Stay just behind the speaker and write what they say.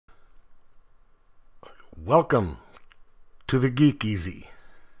Welcome to the Geek Easy.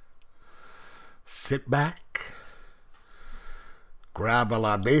 Sit back, grab a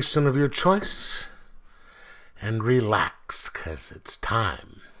libation of your choice, and relax, 'cause it's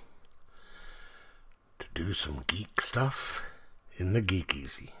time to do some geek stuff in the Geek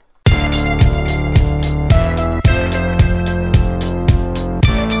Easy.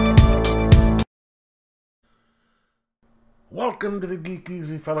 Welcome to the Geek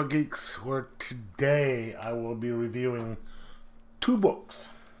Easy, fellow geeks, where today I will be reviewing two books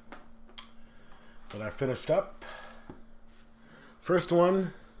that I finished up. First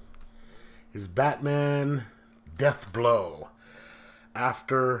one is Batman Death Blow,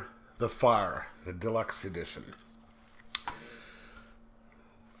 After the Fire, the Deluxe edition.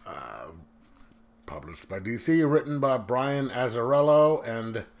 Published by DC, written by Brian Azzarello,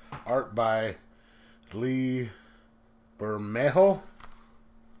 and art by Lee Bermejo,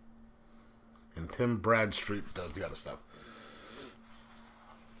 and Tim Bradstreet does the other stuff.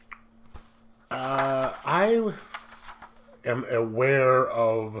 I am aware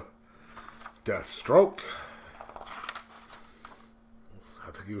of Deathstroke.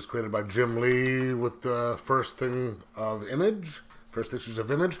 I think he was created by Jim Lee with the first issues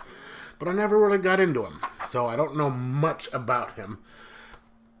of Image, but I never really got into him, so I don't know much about him.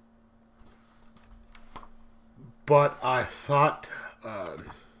 But I thought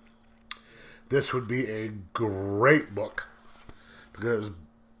this would be a great book because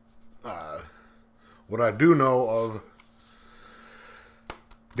what I do know of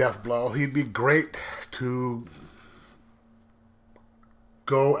Death Blow, he'd be great to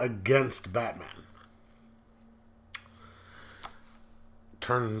go against Batman.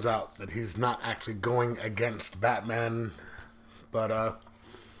 Turns out that he's not actually going against Batman, but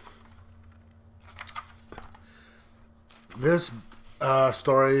this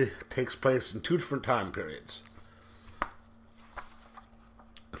story takes place in two different time periods.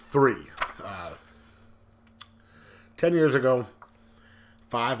 Three. 10 years ago,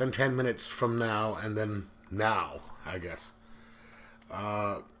 5 and 10 minutes from now, and then now, I guess.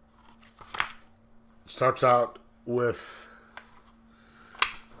 Starts out with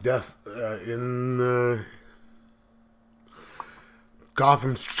death in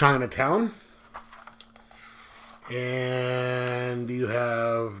Gotham's Chinatown. And you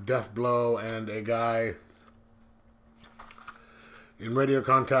have Death Blow and a guy in radio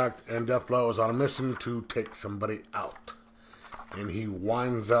contact, and Death Blow is on a mission to take somebody out. And he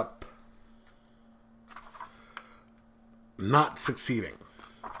winds up not succeeding.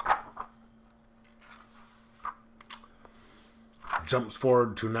 Jumps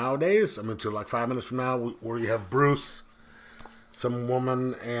forward to nowadays, to like 5 minutes from now, where you have Bruce, some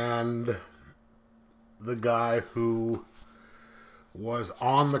woman, and the guy who was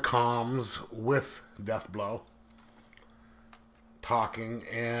on the comms with Death Blow talking,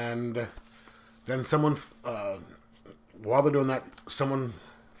 and then someone, while they're doing that, someone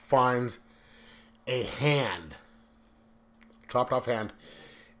finds a hand, chopped off hand,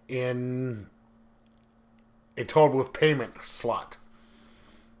 in a toll booth payment slot.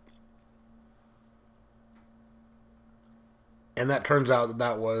 And that turns out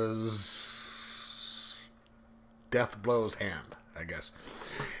that was Death Blow's hand, I guess.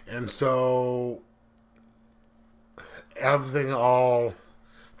 And so everything, all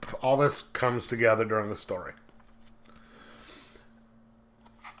this comes together during the story.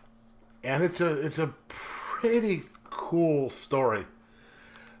 And it's a pretty cool story.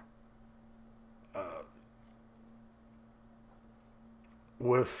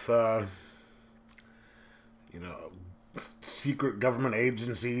 With secret government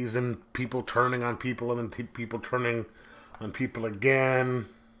agencies and people turning on people, and then people turning on people again.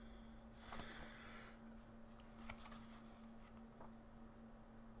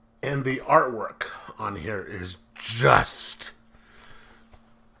 And the artwork on here is just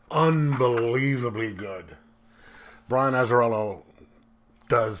unbelievably good. Brian Azzarello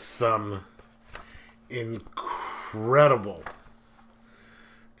does some incredible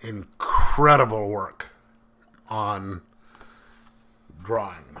work on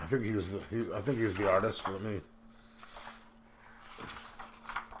drawing. I think he's the artist. Brian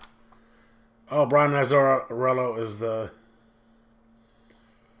Azzarello is the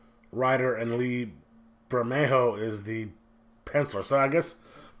writer, and Lee Bermejo is the penciler. So I guess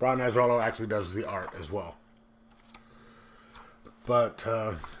Brian Azzarello actually does the art as well. But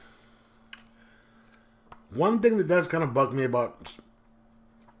one thing that does kind of bug me about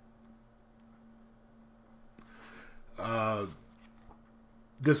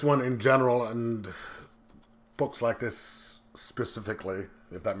this one in general, and books like this specifically,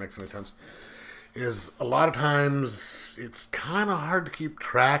 if that makes any sense, is a lot of times it's kind of hard to keep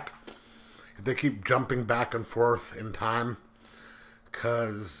track if they keep jumping back and forth in time.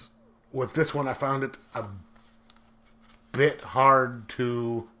 Because with this one, I found it a bit hard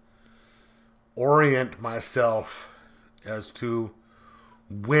to orient myself as to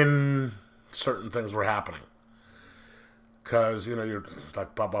when certain things were happening. Because, you know, you're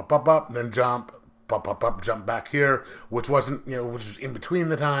like, bop, bop, bop, bop, then jump, bop, bop, bop, jump back here, which wasn't, you know, which was in between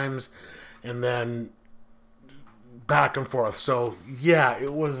the times, and then back and forth. So, yeah,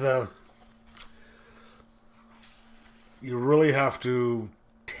 it was, you really have to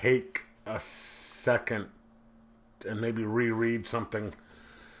take a second and maybe reread something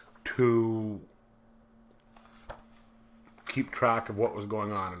to keep track of what was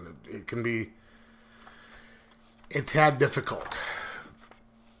going on. And it can be a tad difficult.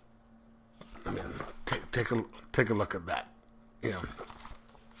 I mean, take a look at that. You know.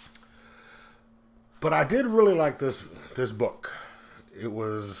 But I did really like this book. It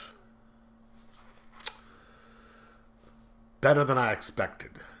was better than I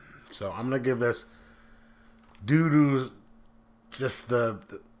expected. So I'm going to give this, due to just and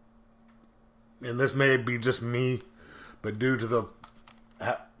this may be just me, but due to the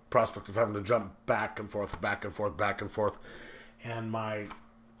prospect of having to jump back and forth, back and forth, back and forth, and my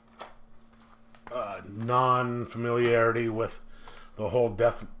non-familiarity with the whole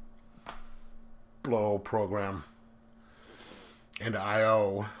death blow program and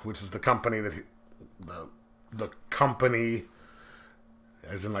IO, which is the company that the company,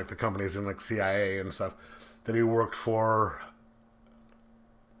 as in like the company as in like CIA and stuff, that he worked for,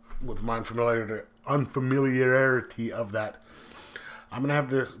 with my unfamiliarity of that, I'm going to have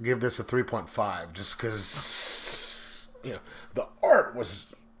to give this a 3.5 just because, you know, the art was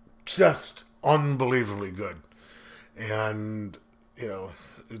just unbelievably good. And, you know,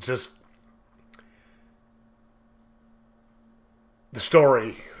 it's just the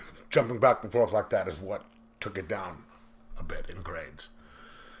story jumping back and forth like that is what took it down a bit in grades.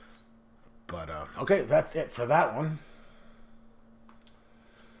 But, okay, that's it for that one.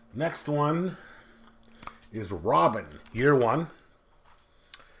 Next one is Robin, Year One,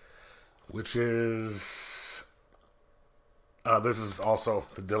 which is, this is also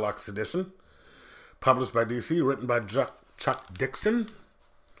the deluxe edition, published by DC, written by Chuck Dixon,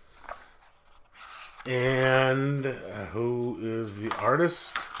 and who is the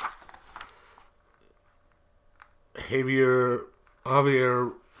artist? Javier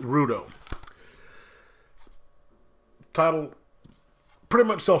Rudo. Title, pretty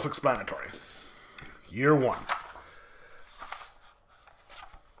much self-explanatory. Year One.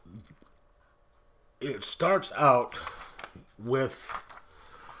 It starts out with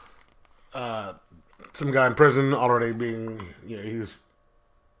some guy in prison already being, you know, he's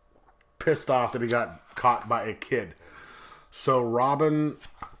pissed off that he got caught by a kid. So Robin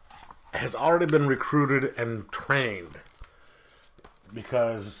has already been recruited and trained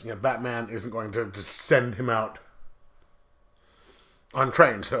because, you know, Batman isn't going to just send him out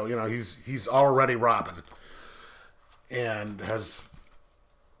untrained. So, you know, he's already Robin and has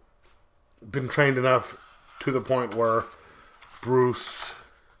been trained enough to the point where Bruce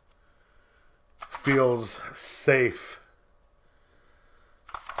feels safe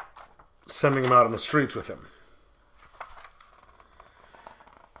sending him out on the streets with him.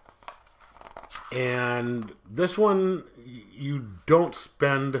 And this one, you don't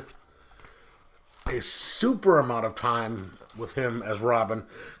spend a super amount of time with him as Robin,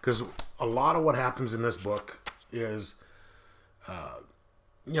 because a lot of what happens in this book is,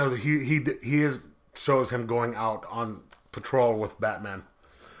 you know, he shows him going out on patrol with Batman,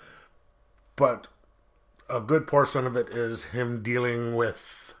 but a good portion of it is him dealing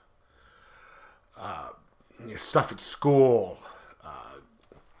with stuff at school.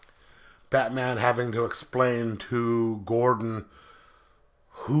 Batman having to explain to Gordon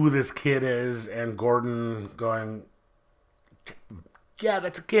who this kid is, and Gordon going, yeah,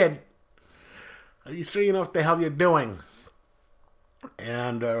 that's a kid. Are you sure you know what the hell you're doing?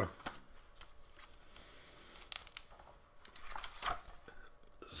 And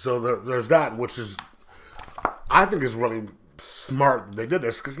so there's that, which is, I think, is really smart that they did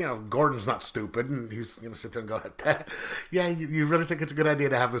this, because, you know, Gordon's not stupid, and he's going to sit there and go, yeah, you really think it's a good idea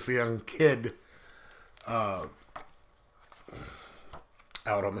to have this young kid out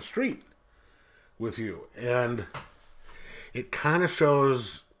on the street with you. And it kind of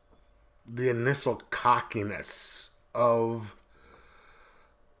shows the initial cockiness of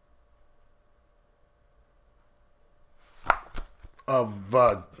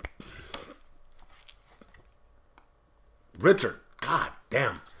Richard. God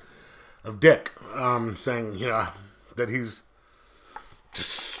damn. Dick, saying, you know, that he's just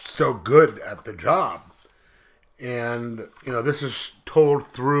so good at the job. And, you know, this is told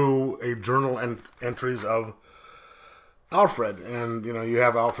through a journal entries of Alfred. And, you know, you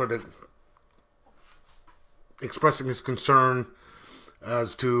have Alfred expressing his concern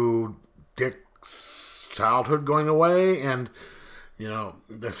as to Dick's childhood going away. And, you know,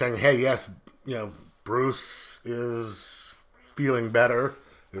 they're saying, hey, yes, you know, Bruce is feeling better,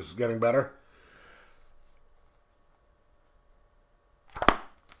 is getting better.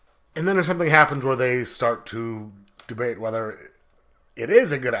 And then something happens where they start to debate whether it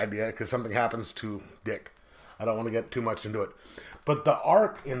is a good idea, because something happens to Dick. I don't want to get too much into it. But the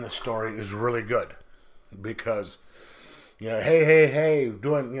arc in the story is really good, because, you know, hey,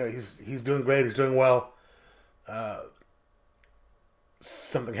 doing, you know, he's doing great, he's doing well.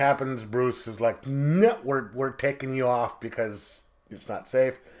 Something happens, Bruce is like, no, we're taking you off because it's not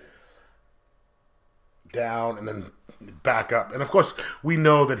safe. Down and then back up. And of course, we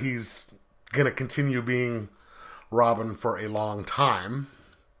know that he's going to continue being Robin for a long time.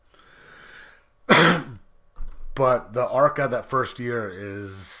 But the arc of that first year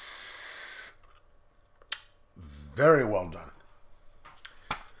is very well done.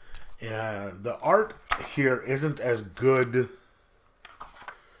 The art here isn't as good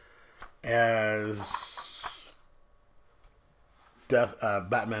as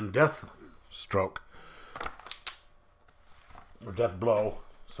Batman Deathstroke. Or Deathblow.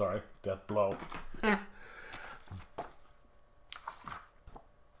 Sorry, Deathblow.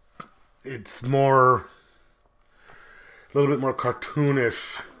 It's more, a little bit more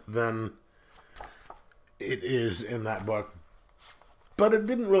cartoonish than it is in that book. But it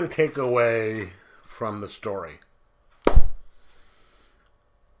didn't really take away from the story.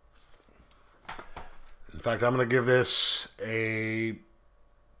 In fact, I'm going to give this a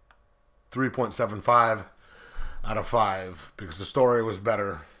 3.75 out of 5, because the story was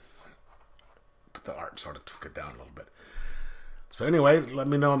better, but the art sort of took it down a little bit. So anyway, let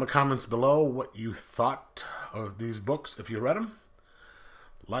me know in the comments below what you thought of these books if you read them.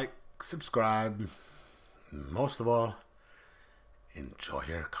 Like, subscribe, and most of all, enjoy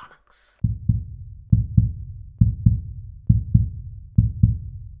your comics.